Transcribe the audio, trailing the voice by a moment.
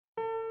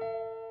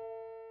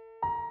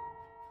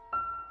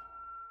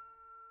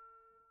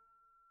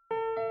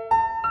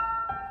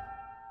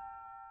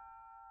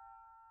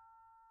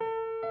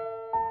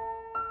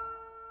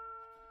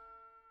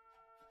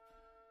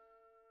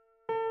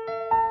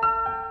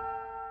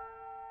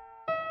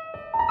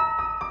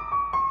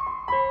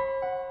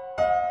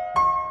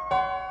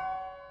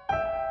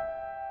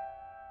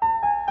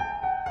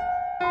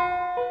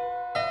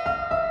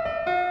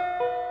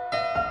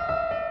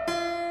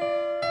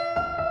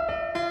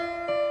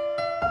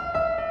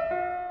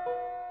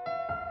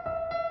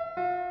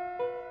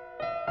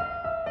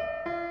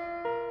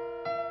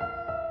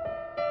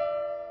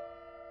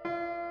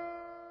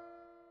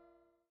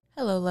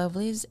Hello,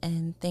 lovelies,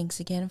 and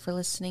thanks again for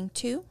listening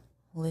to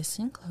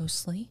Listen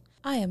Closely.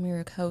 I am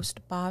your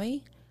host,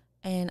 Bobby,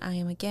 and I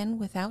am again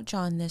without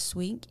John this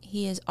week.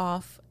 He is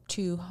off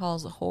to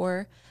Halls of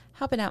Horror,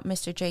 helping out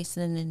Mr.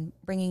 Jason and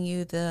bringing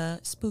you the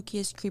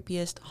spookiest,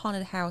 creepiest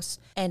haunted house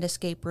and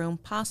escape room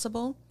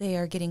possible. They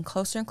are getting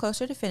closer and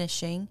closer to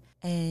finishing,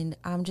 and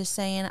I'm just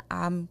saying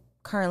I'm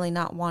currently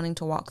not wanting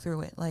to walk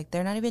through it. Like,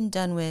 they're not even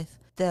done with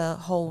the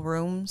whole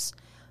rooms.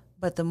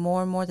 But the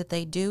more and more that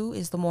they do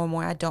is the more and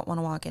more I don't want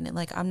to walk in it.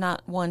 Like, I'm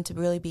not one to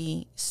really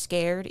be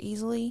scared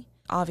easily.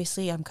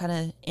 Obviously, I'm kind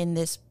of in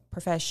this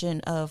profession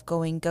of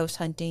going ghost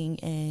hunting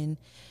and,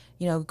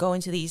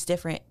 going to these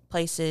different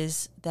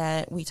places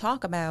that we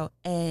talk about.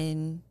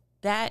 And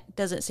that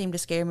doesn't seem to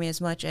scare me as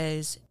much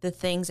as the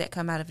things that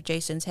come out of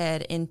Jason's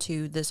head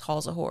into this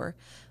Halls of Horror.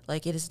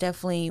 Like, it is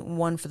definitely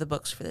one for the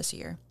books for this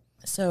year.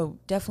 So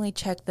definitely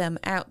check them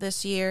out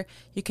this year.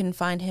 You can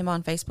find him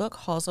on Facebook,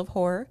 Halls of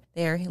Horror.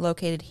 They're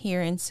located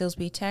here in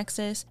Silsbee,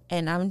 Texas.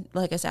 And I'm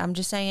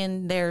just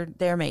saying they're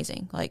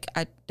amazing. Like,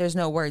 there's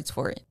no words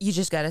for it. You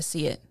just got to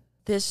see it.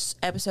 This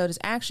episode is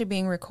actually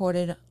being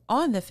recorded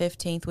on the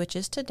 15th, which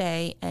is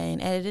today,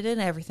 and edited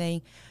and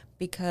everything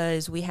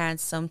because we had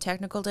some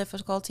technical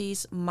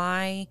difficulties.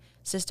 My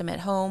system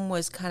at home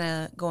was kind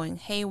of going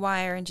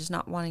haywire and just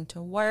not wanting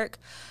to work.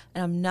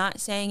 And I'm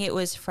not saying it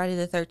was Friday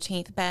the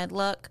 13th bad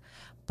luck,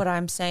 but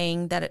I'm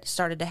saying that it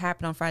started to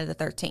happen on Friday the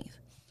 13th.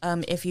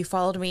 If you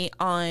followed me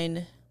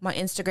on my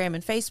Instagram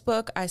and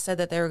Facebook, I said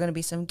that there were going to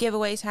be some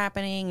giveaways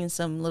happening and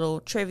some little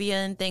trivia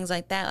and things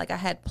like that. Like, I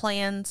had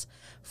plans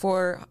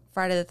for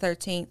Friday the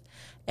 13th,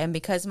 and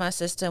because my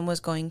system was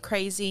going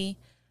crazy,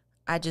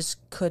 I just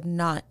could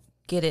not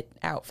get it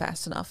out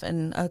fast enough.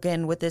 And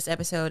again, with this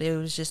episode, it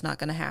was just not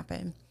going to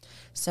happen.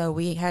 So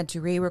we had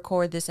to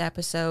re-record this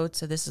episode.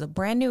 So this is a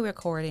brand new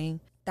recording.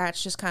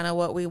 That's just kind of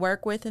what we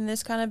work with in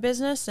this kind of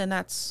business, and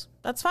that's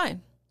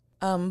fine.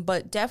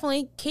 But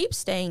definitely keep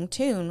staying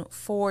tuned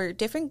for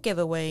different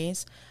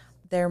giveaways.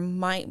 There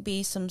might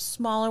be some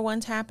smaller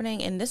ones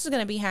happening, and this is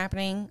going to be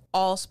happening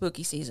all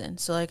spooky season.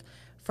 So like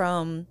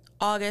from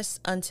August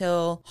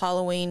until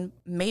Halloween,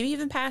 maybe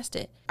even past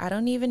it. I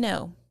don't even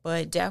know.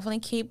 But definitely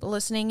keep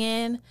listening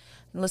in,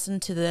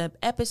 listen to the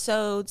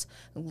episodes,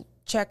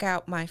 check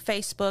out my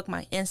Facebook,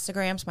 my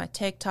Instagrams, my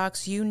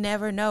TikToks. You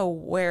never know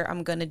where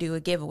I'm going to do a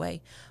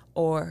giveaway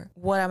or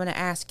what I'm going to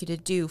ask you to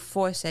do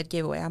for said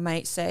giveaway. I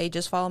might say,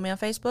 just follow me on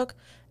Facebook,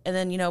 and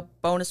then,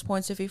 bonus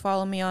points if you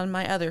follow me on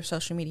my other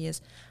social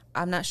medias.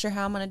 I'm not sure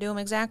how I'm going to do them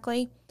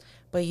exactly,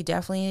 but you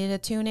definitely need to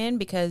tune in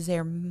because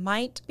there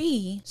might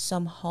be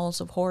some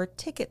Halls of Horror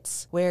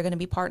tickets. We're going to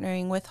be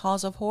partnering with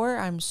Halls of Horror.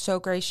 I'm so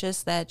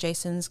gracious that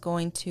Jason's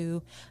going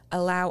to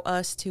allow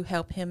us to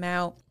help him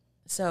out.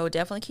 So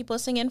definitely keep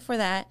listening in for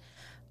that.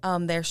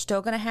 They're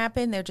still going to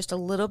happen. They're just a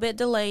little bit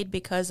delayed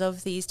because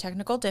of these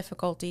technical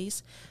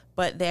difficulties,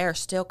 but they're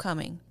still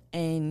coming,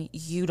 and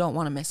you don't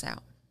want to miss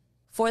out.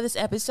 For this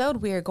episode,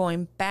 we are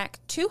going back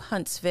to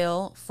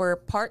Huntsville for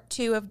part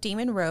 2 of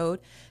Demon Road.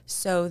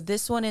 So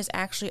this one is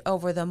actually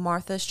over the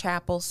Martha's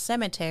Chapel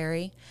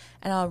Cemetery.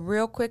 And I'll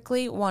real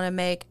quickly want to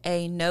make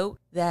a note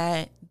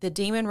that the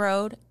Demon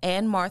Road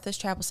and Martha's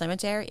Chapel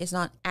Cemetery is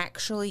not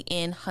actually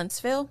in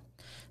Huntsville.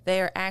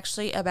 They are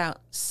actually about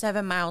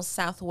 7 miles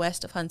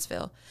southwest of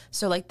Huntsville.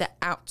 So like the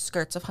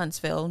outskirts of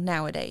Huntsville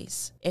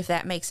nowadays, if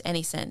that makes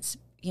any sense.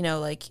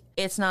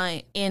 It's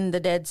not in the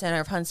dead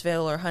center of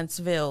Huntsville or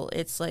Huntsville.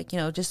 It's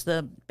just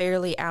the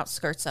barely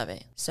outskirts of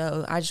it.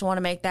 So I just want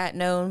to make that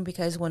known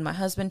because when my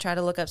husband tried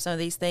to look up some of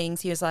these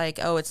things, he was like,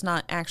 oh, it's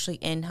not actually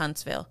in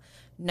Huntsville.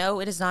 No,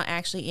 it is not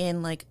actually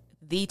in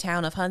the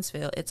town of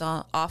Huntsville. It's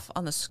off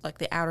on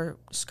the outer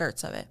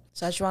skirts of it.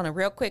 So I just want to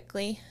real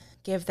quickly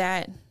give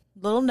that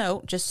little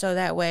note just so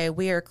that way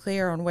we are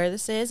clear on where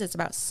this is. It's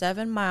about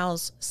 7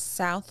 miles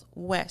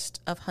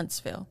southwest of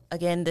Huntsville.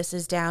 Again, this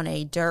is down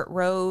a dirt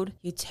road.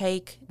 You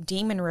take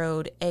Demon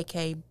Road,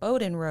 aka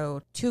Bowden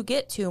Road, to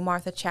get to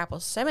Martha Chapel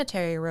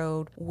Cemetery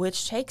Road,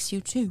 which takes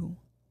you to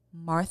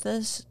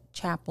Martha's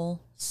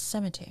Chapel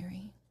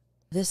Cemetery.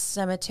 This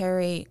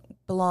cemetery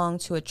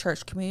belonged to a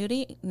church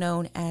community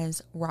known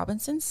as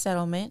Robinson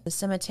Settlement. The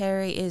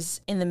cemetery is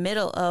in the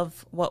middle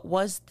of what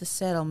was the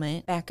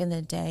settlement back in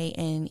the day.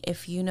 And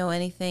if you know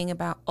anything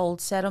about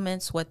old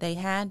settlements, what they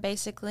had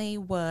basically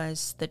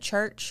was the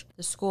church,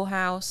 the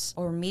schoolhouse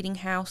or meeting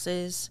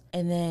houses,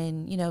 and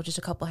then, just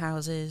a couple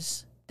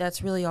houses.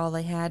 That's really all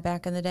they had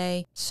back in the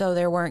day. So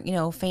there weren't,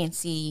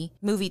 fancy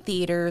movie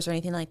theaters or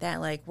anything like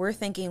that. Like, we're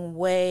thinking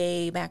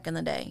way back in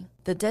the day.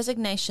 The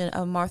designation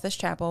of Martha's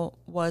Chapel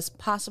was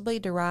possibly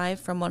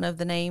derived from one of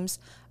the names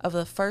of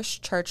the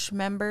first church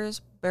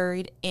members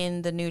buried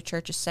in the new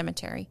church's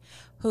cemetery,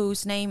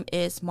 whose name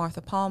is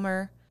Martha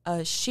Palmer.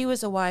 She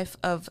was a wife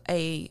of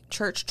a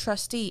church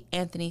trustee,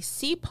 Anthony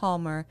C.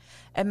 Palmer,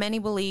 and many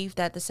believe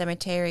that the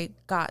cemetery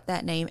got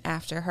that name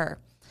after her.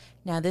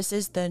 Now, this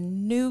is the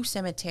new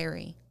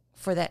cemetery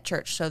for that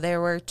church. So there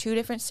were 2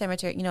 different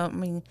cemeteries.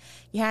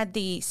 You had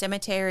the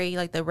cemetery,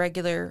 like the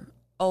regular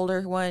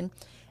older one,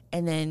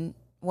 and then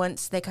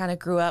once they kind of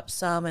grew up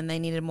some and they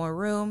needed more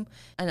room,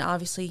 and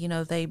obviously,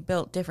 they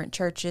built different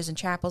churches and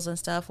chapels and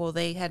stuff. Well,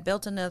 they had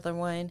built another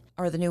one,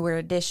 or the newer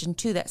addition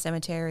to that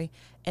cemetery,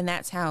 and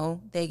that's how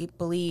they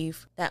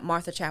believe that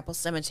Martha Chapel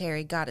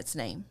Cemetery got its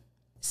name.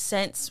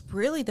 Since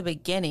really the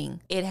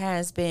beginning, it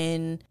has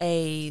been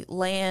a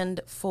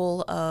land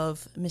full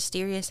of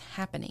mysterious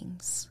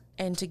happenings.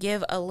 And to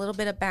give a little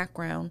bit of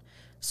background,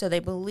 so they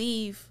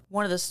believe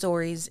one of the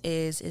stories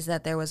is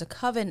that there was a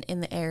coven in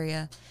the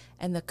area,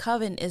 and the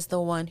coven is the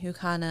one who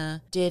kind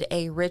of did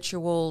a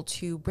ritual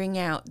to bring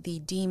out the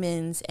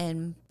demons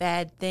and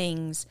bad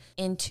things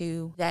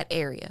into that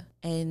area.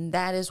 And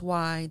that is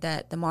why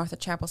that the Martha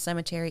Chapel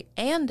Cemetery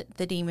and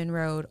the Demon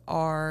Road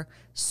are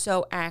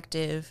so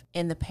active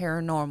in the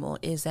paranormal,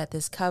 is that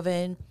this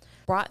coven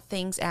brought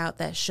things out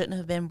that shouldn't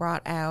have been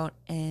brought out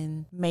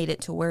and made it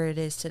to where it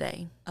is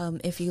today.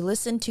 If you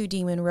listen to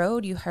Demon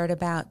Road, you heard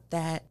about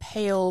that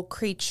pale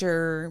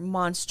creature,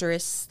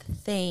 monstrous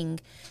thing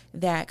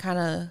that kind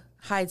of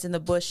hides in the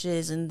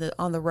bushes and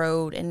on the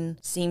road and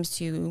seems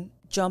to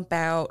jump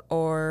out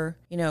or,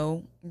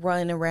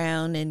 run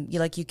around, and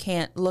you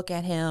can't look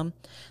at him.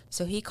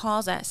 So he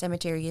calls that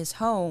cemetery his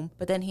home,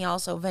 but then he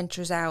also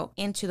ventures out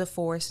into the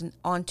forest and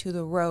onto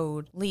the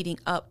road leading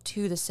up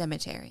to the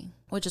cemetery,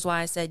 which is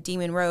why I said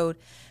Demon Road.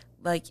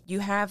 Like, you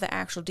have the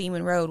actual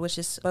Demon Road, which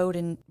is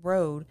Bowden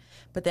Road,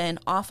 but then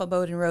off of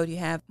Bowden Road, you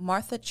have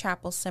Martha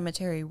Chapel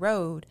Cemetery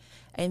Road,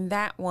 and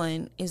that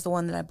one is the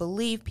one that I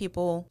believe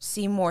people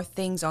see more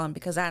things on,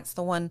 because that's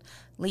the one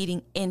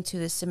leading into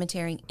the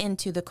cemetery,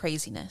 into the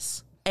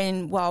craziness.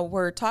 And while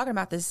we're talking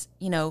about this,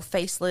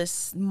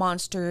 faceless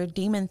monster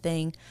demon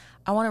thing,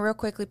 I want to real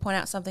quickly point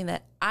out something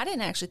that I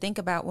didn't actually think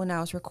about when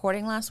I was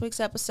recording last week's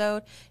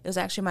episode. It was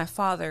actually my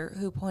father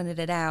who pointed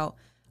it out,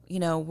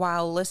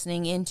 while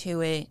listening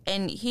into it.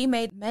 And he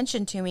made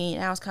mention to me,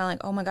 and I was kind of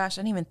like, oh my gosh,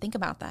 I didn't even think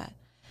about that.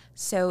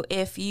 So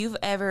if you've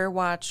ever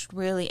watched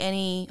really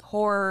any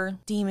horror,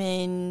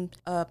 demon,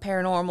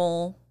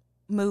 paranormal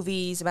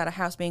movies about a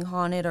house being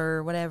haunted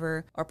or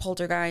whatever, or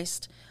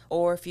poltergeist,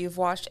 or if you've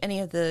watched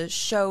any of the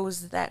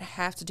shows that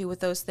have to do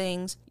with those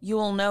things, you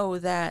will know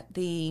that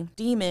the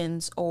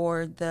demons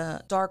or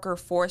the darker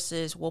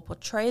forces will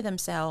portray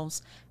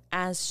themselves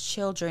as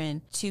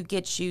children to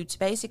get you to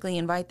basically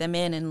invite them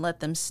in and let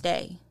them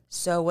stay.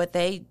 So what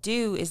they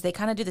do is they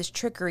kind of do this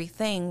trickery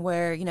thing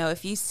where,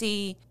 if you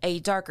see a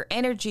darker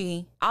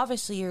energy,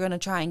 obviously you're going to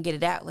try and get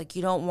it out. Like,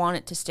 you don't want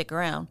it to stick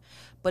around.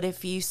 But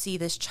if you see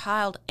this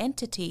child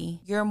entity,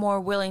 you're more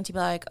willing to be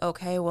like,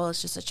 okay, well,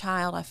 it's just a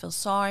child. I feel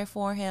sorry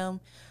for him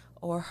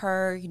or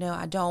her.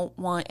 I don't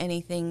want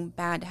anything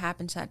bad to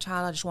happen to that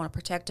child. I just want to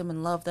protect them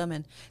and love them.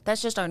 And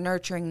that's just our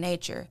nurturing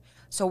nature.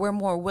 So we're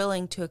more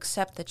willing to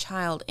accept the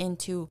child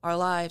into our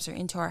lives or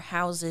into our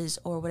houses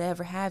or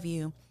whatever have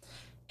you.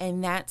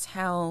 And that's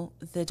how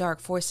the dark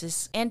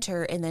forces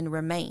enter and then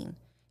remain,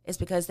 is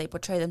because they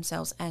portray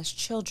themselves as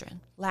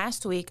children.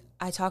 Last week,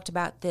 I talked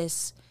about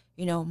this,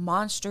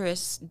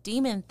 monstrous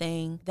demon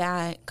thing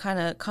that kind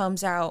of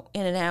comes out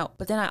in and out.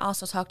 But then I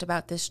also talked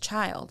about this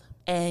child,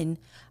 and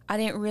I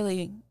didn't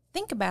really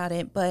think about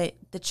it, but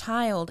the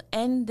child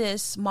and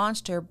this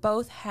monster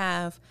both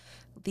have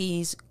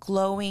these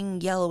glowing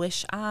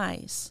yellowish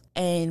eyes.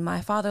 And my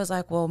father was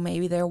like, well,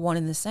 maybe they're one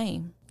and the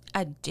same.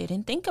 I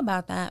didn't think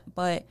about that,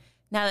 but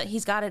now that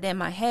he's got it in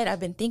my head, I've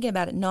been thinking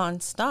about it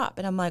nonstop.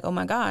 And I'm like, oh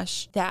my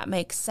gosh, that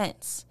makes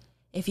sense.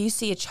 If you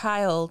see a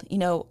child,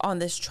 on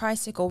this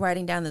tricycle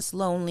riding down this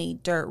lonely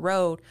dirt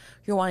road,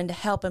 you're wanting to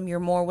help him. You're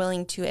more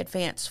willing to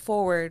advance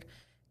forward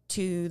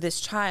to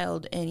this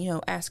child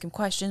and, ask him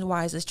questions.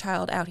 Why is this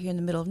child out here in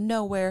the middle of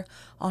nowhere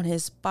on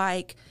his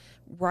bike,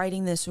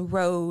 riding this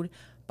road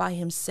by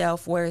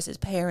himself? Where is his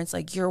parents?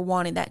 Like, you're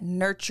wanting that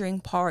nurturing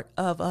part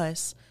of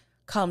us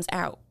comes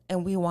out.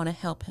 And we want to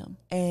help him.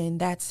 And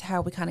that's how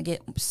we kind of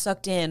get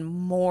sucked in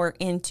more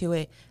into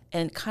it.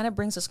 And it kind of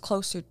brings us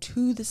closer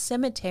to the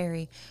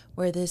cemetery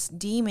where this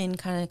demon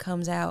kind of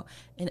comes out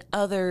and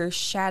other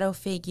shadow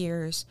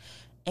figures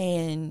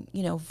and,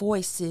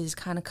 voices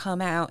kind of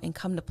come out and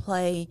come to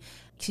play.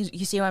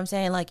 You see what I'm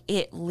saying? Like,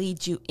 it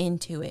leads you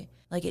into it.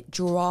 Like, it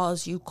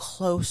draws you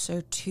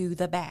closer to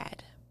the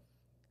bad.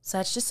 So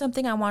that's just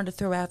something I wanted to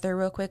throw out there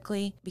real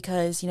quickly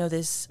because,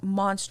 this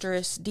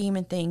monstrous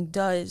demon thing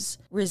does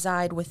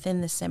reside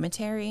within the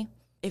cemetery.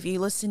 If you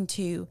listen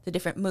to the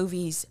different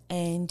movies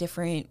and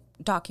different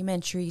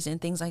documentaries and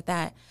things like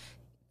that,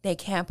 they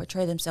can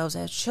portray themselves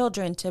as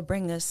children to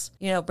bring this,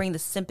 bring the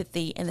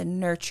sympathy and the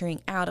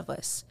nurturing out of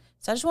us.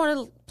 So I just wanted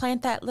to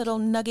plant that little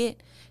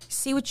nugget,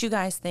 see what you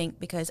guys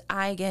think, because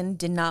I, again,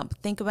 did not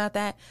think about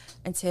that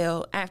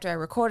until after I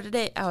recorded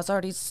it. I was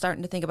already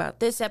starting to think about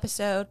this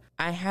episode.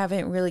 I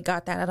haven't really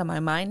got that out of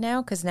my mind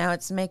now because now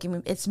it's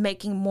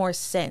making more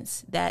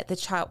sense that the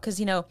child, because,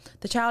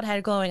 the child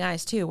had glowing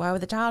eyes too. Why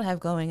would the child have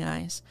glowing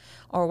eyes?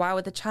 Or why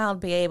would the child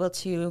be able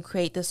to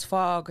create this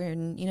fog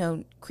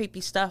and,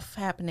 creepy stuff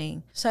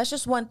happening? So that's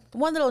just one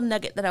little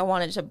nugget that I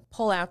wanted to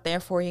pull out there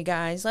for you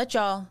guys. Let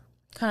y'all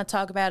kind of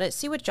talk about it,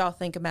 see what y'all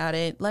think about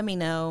it. Let me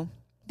know.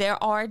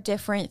 There are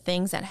different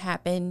things that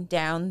happen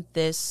down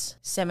this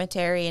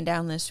cemetery and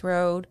down this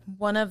road.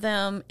 One of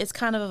them is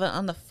kind of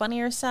on the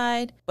funnier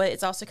side, but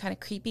it's also kind of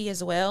creepy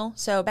as well.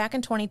 So back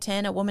in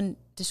 2010, a woman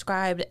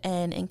described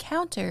an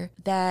encounter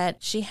that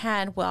she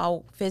had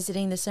while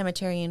visiting the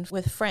cemetery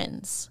with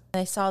friends.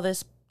 They saw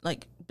this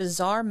like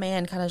bizarre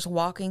man kind of just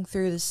walking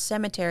through the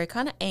cemetery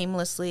kind of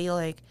aimlessly,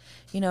 like,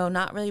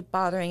 not really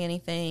bothering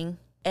anything.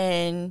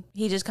 And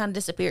he just kind of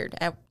disappeared.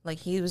 Like,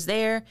 he was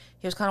there.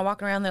 He was kind of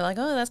walking around there like,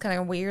 oh, that's kind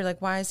of weird.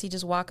 Like, why is he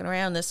just walking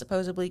around this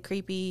supposedly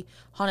creepy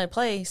haunted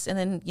place? And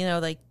then,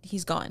 like,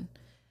 he's gone.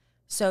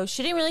 So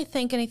she didn't really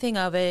think anything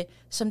of it.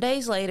 Some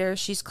days later,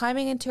 she's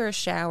climbing into her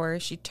shower.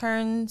 She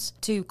turns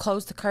to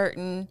close the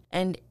curtain.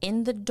 And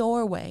in the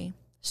doorway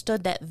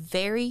stood that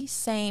very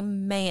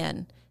same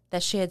man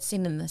that she had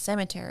seen in the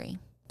cemetery.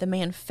 The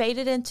man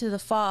faded into the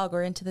fog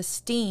or into the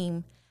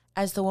steam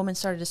as the woman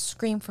started to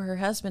scream for her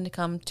husband to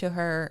come to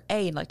her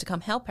aid, like to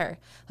come help her.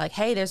 Like,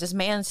 hey, there's this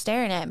man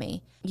staring at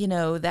me.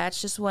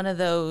 That's just one of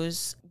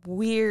those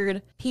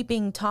weird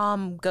peeping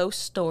Tom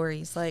ghost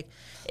stories. Like,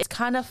 it's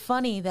kind of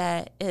funny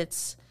that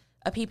it's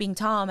a peeping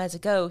Tom as a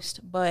ghost,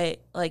 but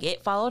like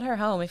it followed her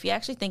home. If you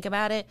actually think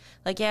about it,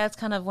 like, yeah, it's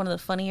kind of one of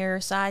the funnier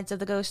sides of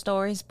the ghost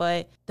stories,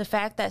 but the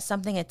fact that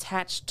something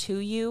attached to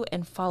you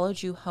and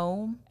followed you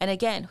home, and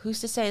again, who's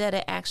to say that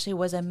it actually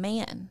was a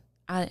man?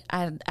 I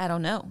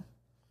don't know.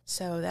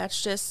 So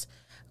that's just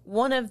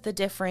one of the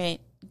different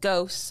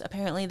ghosts.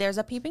 Apparently there's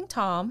a peeping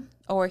Tom,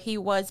 or he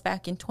was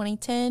back in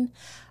 2010.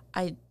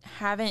 I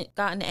haven't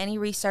gotten any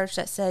research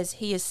that says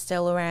he is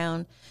still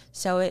around.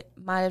 So it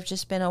might have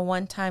just been a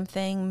one-time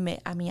thing.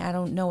 I mean, I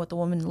don't know what the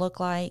woman looked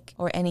like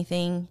or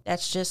anything.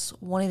 That's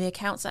just one of the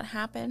accounts that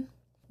happened.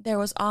 There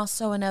was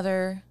also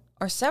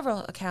several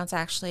accounts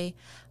actually,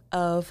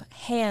 of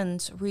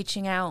hands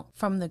reaching out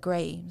from the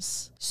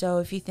graves. So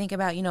if you think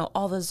about,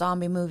 all the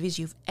zombie movies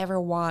you've ever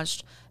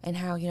watched and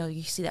how,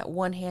 you see that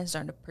one hand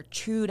starting to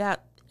protrude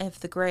out of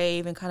the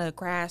grave and kind of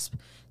grasp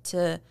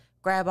to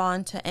grab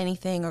onto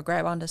anything or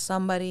grab onto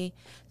somebody,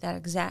 that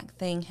exact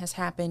thing has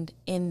happened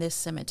in this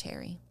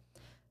cemetery.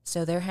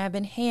 So there have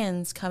been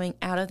hands coming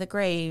out of the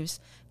graves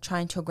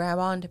trying to grab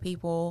onto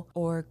people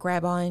or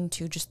grab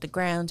onto just the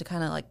ground to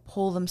kind of like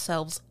pull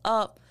themselves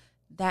up.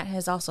 That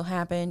has also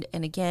happened.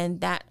 And again,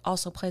 that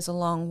also plays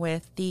along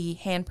with the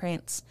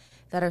handprints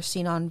that are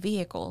seen on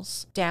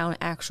vehicles down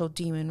actual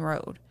Demon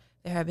Road.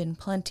 There have been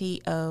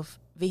plenty of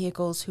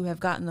vehicles who have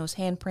gotten those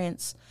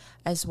handprints,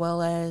 as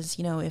well as,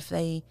 if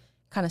they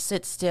kind of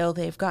sit still,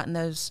 they've gotten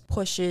those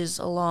pushes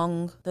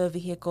along the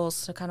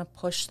vehicles to kind of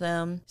push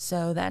them.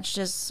 So that's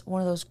just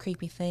one of those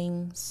creepy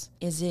things.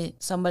 Is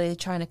it somebody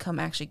trying to come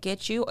actually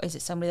get you? Is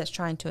it somebody that's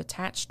trying to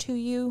attach to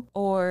you?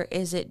 Or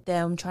is it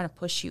them trying to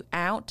push you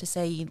out to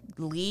say you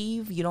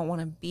leave, you don't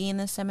want to be in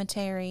the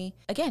cemetery?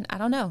 Again, I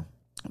don't know.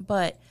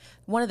 But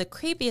one of the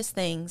creepiest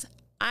things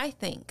I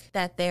think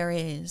that there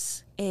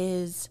is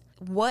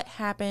what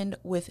happened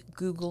with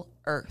Google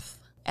Earth.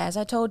 As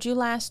I told you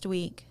last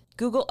week,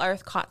 Google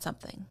Earth caught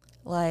something.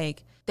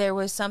 Like, there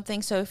was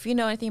something. So if you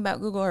know anything about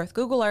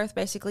Google Earth,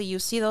 basically you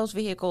see those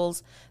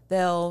vehicles,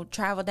 they'll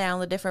travel down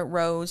the different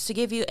roads to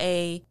give you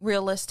a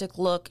realistic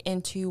look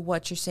into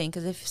what you're seeing.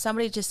 Because if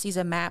somebody just sees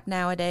a map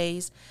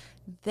nowadays,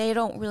 they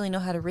don't really know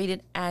how to read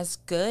it as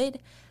good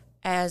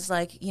as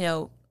like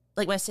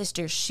my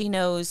sister, she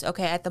knows,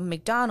 okay, at the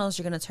McDonald's,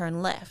 you're going to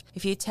turn left.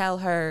 If you tell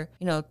her,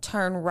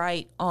 turn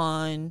right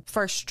on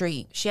First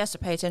Street, she has to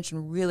pay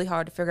attention really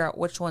hard to figure out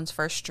which one's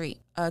First Street.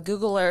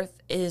 Google Earth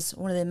is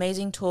one of the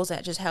amazing tools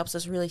that just helps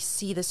us really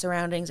see the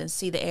surroundings and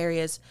see the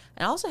areas,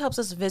 and also helps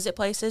us visit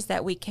places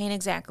that we can't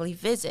exactly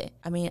visit.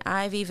 I mean,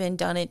 I've even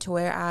done it to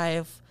where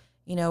I've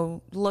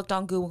looked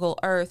on Google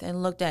Earth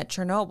and looked at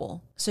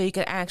Chernobyl. So you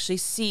could actually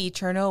see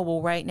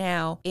Chernobyl right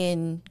now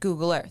in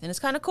Google Earth, and it's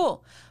kind of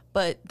cool.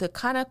 But the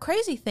kind of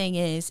crazy thing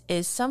is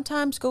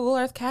sometimes Google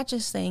Earth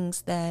catches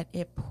things that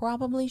it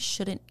probably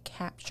shouldn't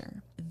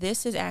capture.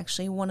 This is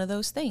actually one of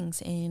those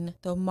things in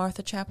the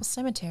Martha Chapel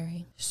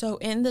Cemetery. So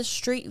in the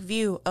street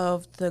view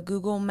of the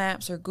Google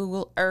Maps or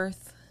Google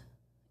Earth,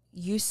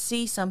 you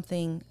see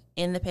something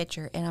in the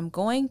picture, and I'm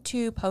going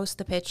to post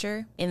the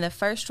picture. In the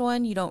first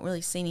one, you don't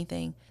really see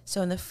anything.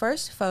 So in the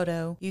first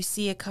photo, you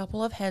see a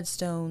couple of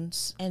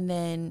headstones and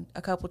then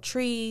a couple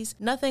trees.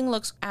 Nothing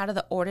looks out of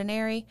the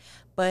ordinary,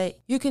 but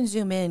you can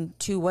zoom in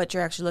to what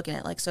you're actually looking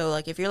at.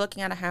 Like if you're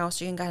looking at a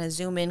house, you can kind of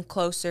zoom in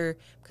closer,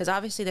 because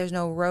obviously there's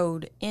no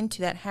road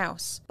into that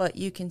house, but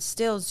you can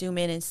still zoom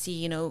in and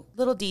see,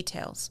 little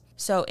details.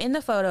 So in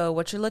the photo,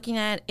 what you're looking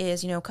at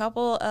is, a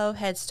couple of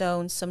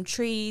headstones, some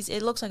trees.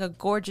 It looks like a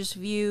gorgeous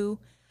view.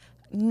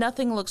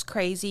 Nothing looks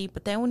crazy,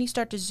 but then when you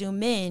start to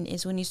zoom in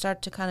is when you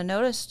start to kind of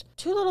notice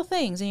two little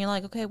things, and you're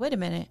like, okay, wait a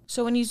minute.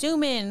 So when you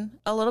zoom in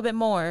a little bit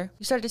more,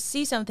 you start to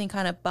see something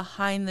kind of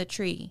behind the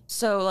tree.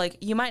 So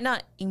you might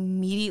not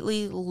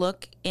immediately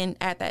look in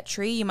at that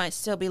tree. You might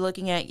still be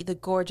looking at the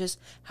gorgeous,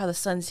 how the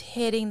sun's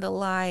hitting the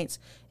lights.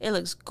 It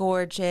looks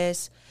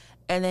gorgeous.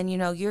 And then,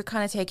 you're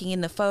kind of taking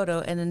in the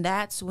photo, and then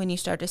that's when you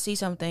start to see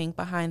something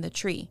behind the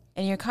tree.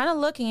 And you're kind of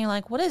looking, and you're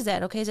like, what is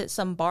that? Okay, is it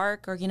some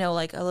bark or,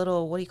 like a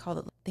little, what do you call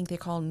it? I think they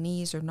call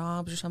knees or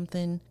knobs or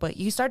something. But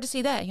you start to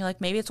see that, and you're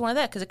like, maybe it's one of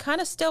that, because it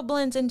kind of still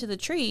blends into the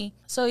tree.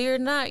 So you're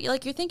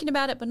thinking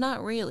about it, but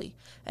not really.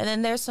 And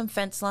then there's some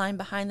fence line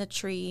behind the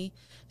tree.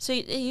 So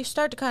you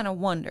start to kind of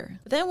wonder.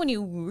 But then when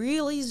you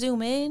really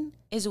zoom in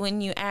is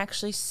when you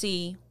actually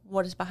see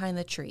what is behind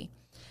the tree.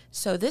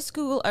 So this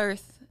Google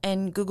Earth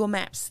and Google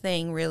Maps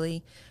thing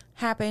really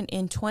happened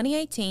in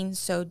 2018.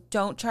 So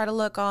don't try to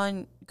look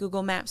on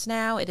Google Maps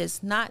now. It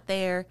is not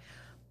there,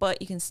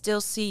 but you can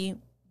still see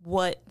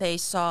what they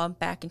saw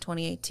back in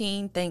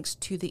 2018 thanks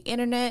to the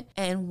internet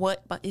and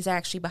what is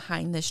actually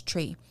behind this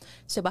tree.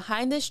 So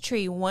behind this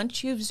tree,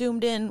 once you've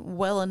zoomed in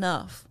well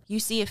enough, you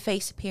see a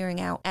face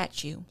peering out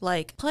at you,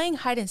 like playing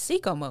hide and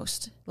seek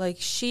almost. Like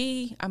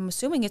I'm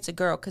assuming it's a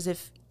girl, because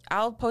if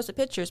I'll post the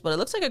pictures, but it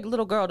looks like a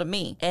little girl to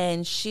me.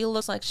 And she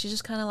looks like she's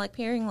just kind of like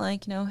peering,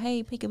 like,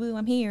 hey, peekaboo,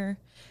 I'm here.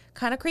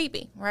 Kind of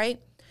creepy, right?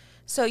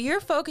 So you're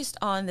focused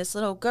on this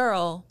little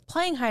girl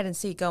playing hide and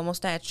seek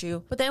almost at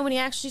you. But then when you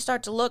actually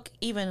start to look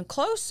even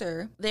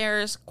closer,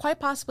 there's quite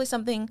possibly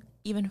something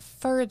even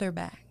further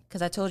back.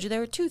 Because I told you there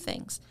were two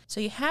things. So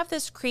you have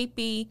this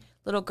creepy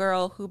little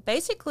girl who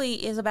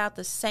basically is about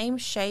the same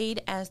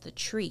shade as the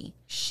tree.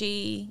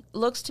 She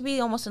looks to be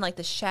almost in like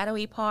the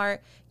shadowy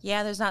part.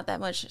 Yeah, there's not that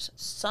much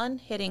sun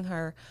hitting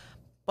her,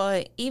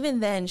 but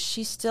even then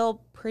she's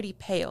still pretty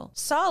pale.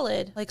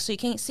 Solid, like, so you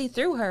can't see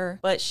through her,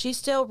 but she's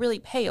still really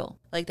pale.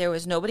 Like there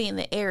was nobody in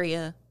the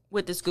area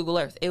with this Google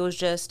Earth. It was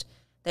just,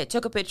 they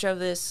took a picture of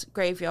this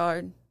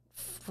graveyard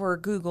for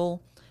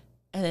Google,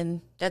 and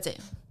then that's it.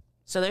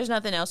 So there's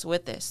nothing else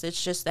with this.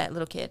 It's just that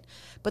little kid.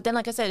 But then,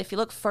 like I said, if you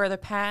look further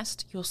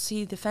past, you'll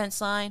see the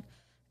fence line,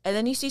 and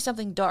then you see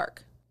something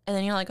dark. And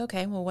then you're like,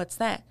 okay, well, what's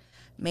that?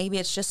 Maybe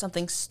it's just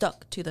something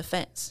stuck to the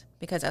fence,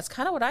 because that's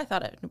kind of what I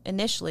thought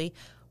initially,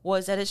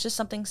 was that it's just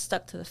something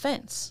stuck to the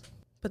fence.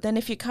 But then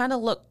if you kind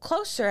of look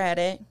closer at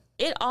it,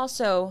 it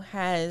also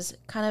has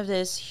kind of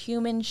this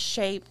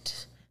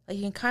human-shaped, like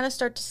you can kind of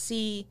start to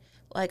see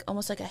like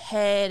almost like a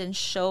head and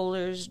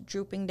shoulders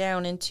drooping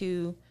down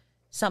into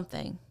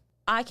something.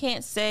 I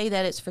can't say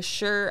that it's for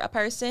sure a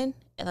person.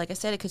 And like I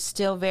said, it could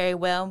still very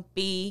well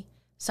be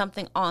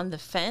something on the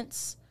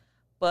fence.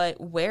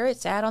 But where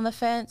it's at on the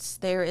fence,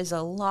 there is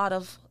a lot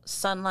of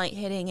sunlight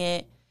hitting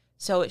it.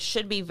 So it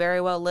should be very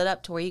well lit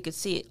up to where you could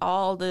see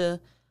all the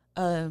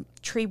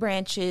tree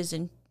branches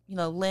and,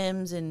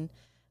 limbs and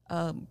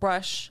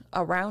brush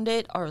around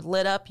it are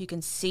lit up. You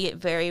can see it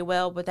very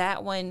well. But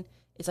that one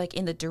is like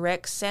in the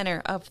direct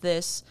center of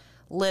this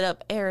lit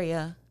up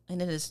area,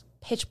 and it is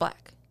pitch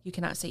black. You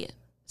cannot see it.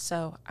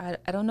 So I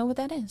don't know what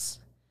that is.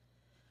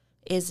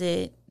 Is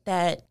it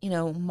that,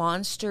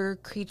 monster,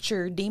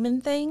 creature,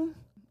 demon thing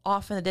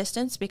off in the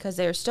distance? Because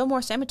there's still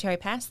more cemetery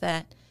past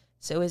that.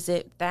 So is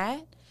it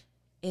that?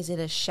 Is it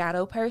a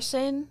shadow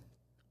person?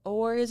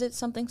 Or is it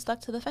something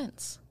stuck to the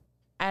fence?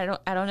 I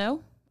don't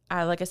know.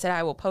 Like I said,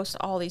 I will post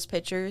all these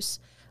pictures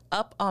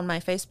up on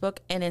my Facebook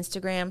and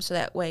Instagram so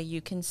that way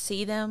you can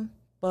see them.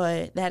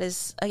 But that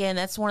is, again,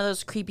 that's one of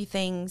those creepy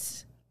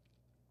things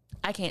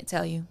I can't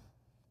tell you.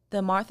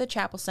 The Martha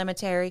Chapel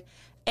Cemetery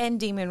and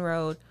Demon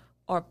Road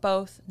are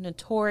both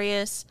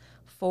notorious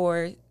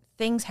for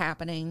things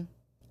happening.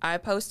 I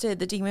posted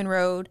the Demon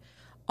Road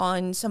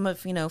on some of,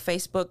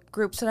 Facebook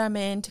groups that I'm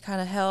in to kind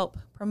of help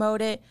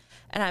promote it.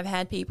 And I've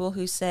had people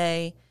who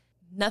say,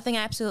 nothing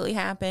absolutely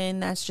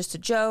happened. That's just a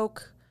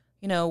joke.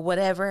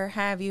 Whatever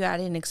have you. I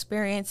didn't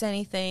experience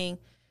anything.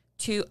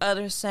 To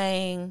others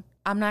saying,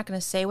 I'm not going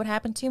to say what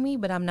happened to me,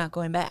 but I'm not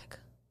going back.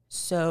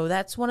 So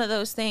that's one of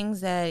those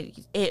things that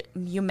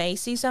you may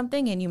see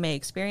something and you may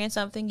experience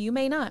something, you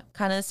may not.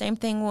 Kind of the same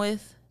thing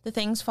with the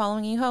things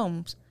following you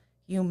home.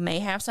 You may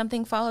have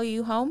something follow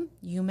you home,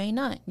 you may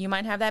not. You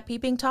might have that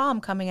peeping Tom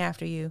coming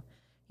after you,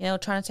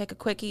 trying to take a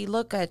quickie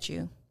look at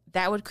you.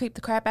 That would creep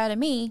the crap out of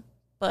me,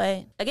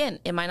 but again,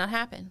 it might not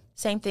happen.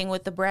 Same thing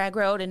with the Bragg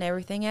Road and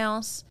everything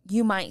else.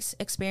 You might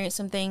experience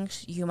some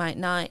things, you might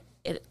not.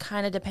 It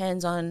kind of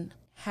depends on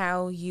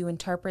how you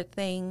interpret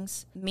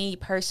things. Me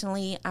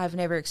personally, I've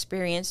never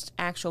experienced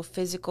actual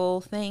physical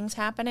things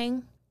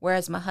happening.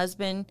 Whereas my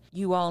husband,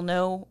 you all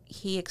know,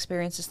 he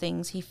experiences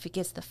things, he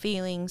gets the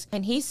feelings,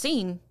 and he's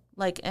seen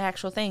like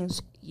actual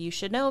things. You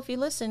should know if you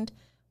listened.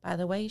 By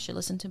the way, you should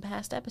listen to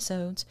past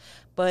episodes.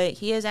 But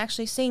he has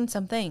actually seen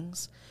some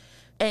things.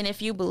 And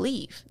if you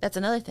believe, that's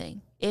another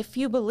thing. If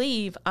you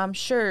believe, I'm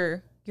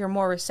sure you're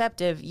more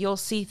receptive, you'll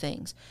see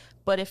things.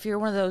 But if you're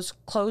one of those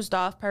closed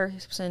off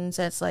persons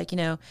that's like,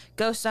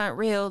 ghosts aren't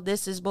real,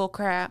 this is bull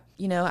crap,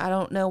 I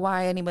don't know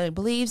why anybody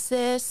believes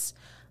this,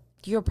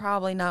 you're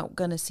probably not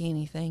going to see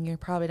anything. You're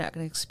probably not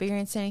going to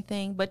experience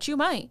anything, but you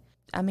might.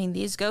 I mean,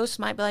 these ghosts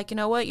might be like, you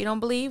know what, you don't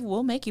believe?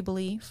 We'll make you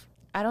believe.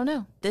 I don't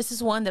know. This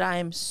is one that I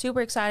am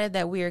super excited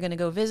that we are going to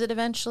go visit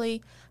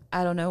eventually.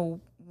 I don't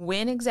know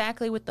when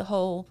exactly with the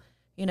whole,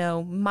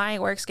 my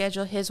work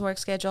schedule, his work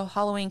schedule,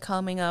 Halloween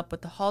coming up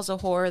with the Halls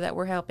of Horror that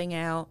we're helping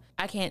out.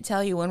 I can't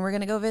tell you when we're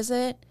going to go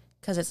visit.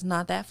 because it's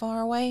not that far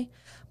away,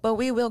 but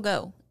we will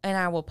go. And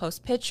I will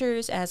post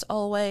pictures as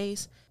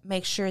always.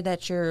 Make sure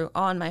that you're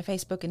on my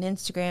Facebook and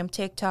Instagram,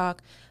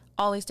 TikTok,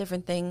 all these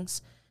different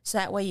things. So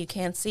that way you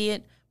can see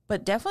it,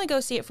 but definitely go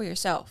see it for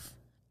yourself.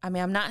 I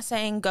mean, I'm not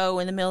saying go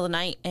in the middle of the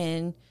night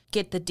and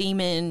get the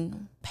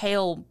demon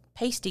pale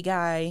pasty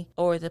guy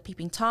or the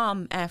peeping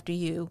Tom after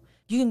you.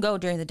 You can go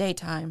during the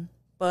daytime,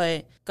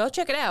 but go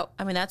check it out.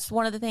 I mean, that's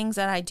one of the things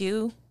that I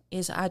do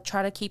is I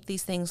try to keep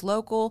these things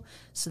local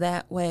so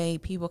that way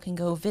people can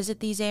go visit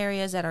these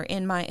areas that are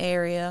in my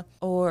area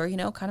or, you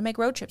know, kind of make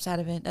road trips out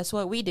of it. That's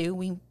what we do.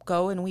 We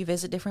go and we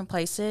visit different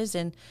places,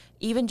 and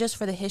even just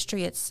for the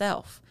history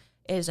itself.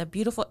 It is a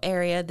beautiful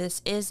area.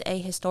 This is a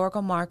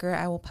historical marker.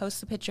 I will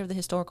post a picture of the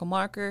historical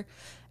marker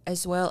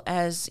as well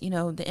as, you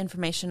know, the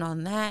information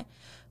on that.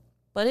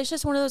 But it's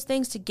just one of those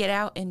things to get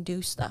out and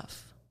do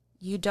stuff.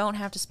 You don't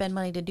have to spend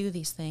money to do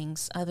these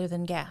things other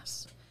than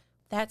gas.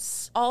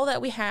 That's all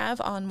that we have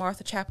on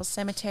Martha Chapel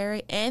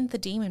Cemetery and the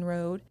Demon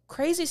Road.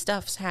 Crazy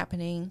stuff's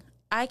happening.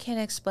 I can't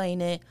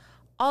explain it.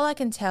 All I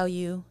can tell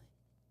you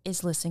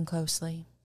is listen closely.